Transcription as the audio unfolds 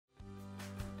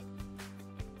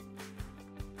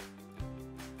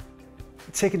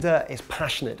Ticketer is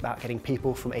passionate about getting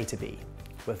people from A to B.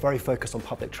 We're very focused on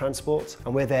public transport,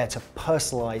 and we're there to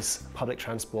personalise public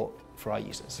transport for our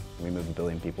users. We move 1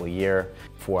 billion people a year.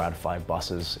 4 out of 5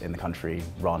 buses in the country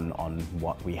run on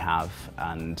what we have,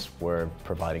 and we're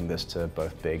providing this to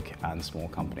both big and small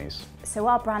companies. So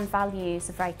our brand values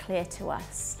are very clear to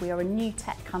us. We are a new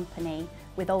tech company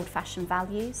with old-fashioned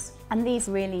values, and these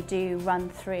really do run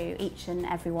through each and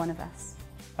every one of us.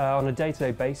 On a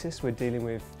day-to-day basis, we're dealing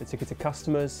with the ticketed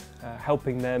customers,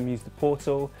 helping them use the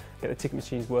portal, get the ticket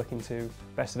machines working to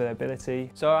best of their ability.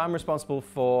 So I'm responsible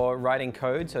for writing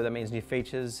code, so that means new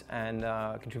features and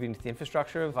contributing to the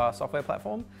infrastructure of our software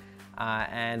platform.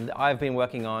 And I've been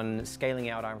working on scaling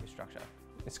out our infrastructure.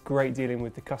 It's great dealing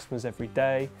with the customers every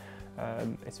day.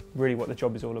 It's really what the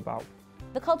job is all about.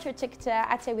 The culture at Ticketer,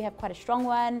 I'd say we have quite a strong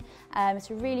one. It's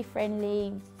a really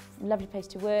friendly, lovely place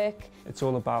to work. It's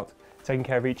all about taking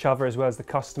care of each other as well as the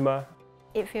customer.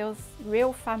 It feels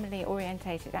real family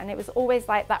orientated, and it was always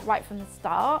like that right from the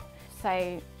start.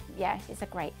 So yeah, it's a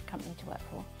great company to work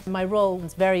for. My role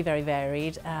is very, very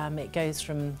varied. It goes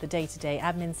from the day-to-day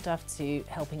admin stuff to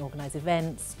helping organise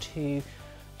events to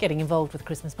getting involved with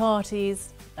Christmas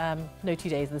parties. No 2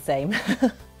 days are the same.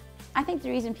 I think the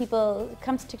reason people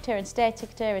come to Ticketer and stay at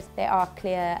Ticketer is there are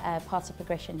clear paths of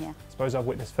progression here. I suppose I've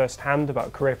witnessed firsthand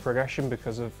about career progression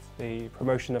because of the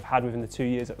promotion I've had within the 2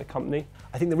 years at the company.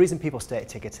 I think the reason people stay at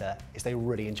Ticketer is they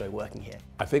really enjoy working here.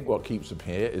 I think what keeps them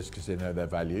here is because they know they're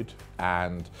valued,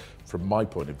 and from my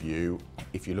point of view,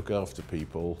 if you look after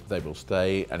people, they will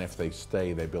stay, and if they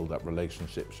stay, they build up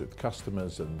relationships with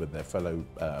customers and with their fellow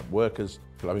workers.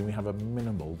 I mean, we have a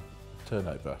minimal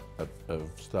turnover of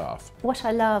staff. What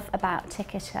I love about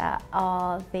Ticketer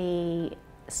are the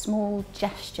small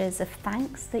gestures of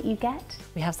thanks that you get.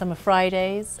 We have Summer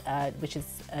Fridays, which is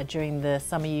during the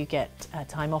summer you get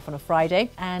time off on a Friday,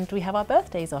 and we have our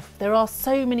birthdays off. There are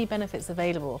so many benefits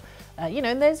available, you know,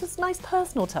 and there's just nice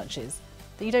personal touches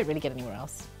that you don't really get anywhere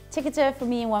else. Ticketer, for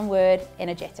me in one word,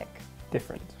 energetic.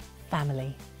 Different.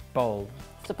 Family. Bold.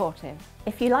 Supportive.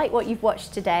 If you like what you've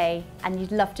watched today and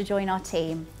you'd love to join our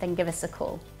team, then give us a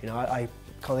call. You know, I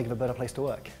can't think of a better place to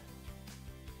work.